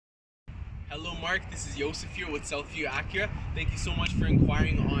Hello Mark, this is Yosef here with Southview Acura. Thank you so much for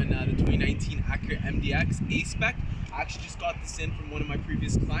inquiring on the 2019 Acura MDX A-Spec. I actually just got this in from one of my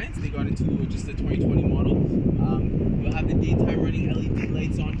previous clients. They got into just the 2020 model. You'll have the daytime running LED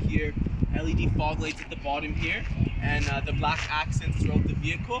lights on here, LED fog lights at the bottom here, and the black accents throughout the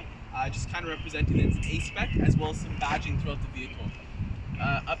vehicle, just kind of representing its A-Spec, as well as some badging throughout the vehicle.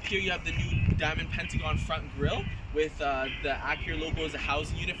 Up here you have the new diamond pentagon front grille with the Acura logo as a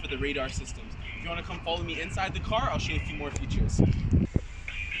housing unit for the radar systems. If you want to come follow me inside the car, I'll show you a few more features.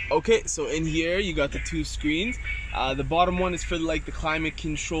 Okay, so in here you got the two screens. The bottom one is for the climate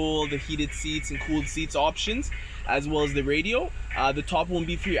control, the heated seats and cooled seats options, as well as the radio. The top one will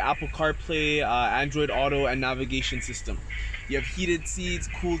be for your Apple CarPlay, Android Auto and navigation system. You have heated seats,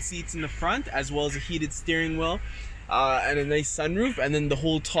 cooled seats in the front, as well as a heated steering wheel. And a nice sunroof, and then the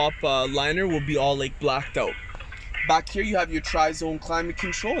whole top liner will be all blacked out. Back here you have your tri-zone climate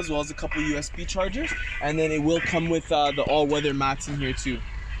control, as well as a couple USB chargers, and then it will come with the all-weather mats in here too.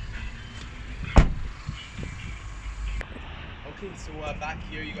 Okay, so back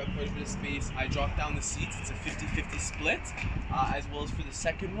here you got quite a bit of space. I dropped down the seats. It's a 50-50 split, as well as for the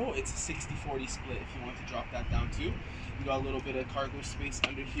second row it's a 60-40 split if you want to drop that down too. You got a little bit of cargo space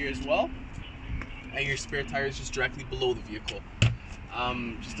under here as well. And your spare tire is just directly below the vehicle.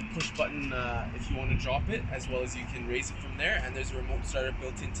 Just a push button if you want to drop it, as well as you can raise it from there, and there's a remote starter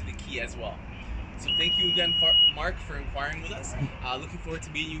built into the key as well. So thank you again, Mark, for inquiring with us. Looking forward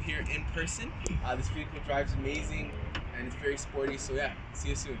to meeting you here in person. This vehicle drives amazing and it's very sporty, so yeah, see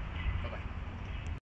you soon.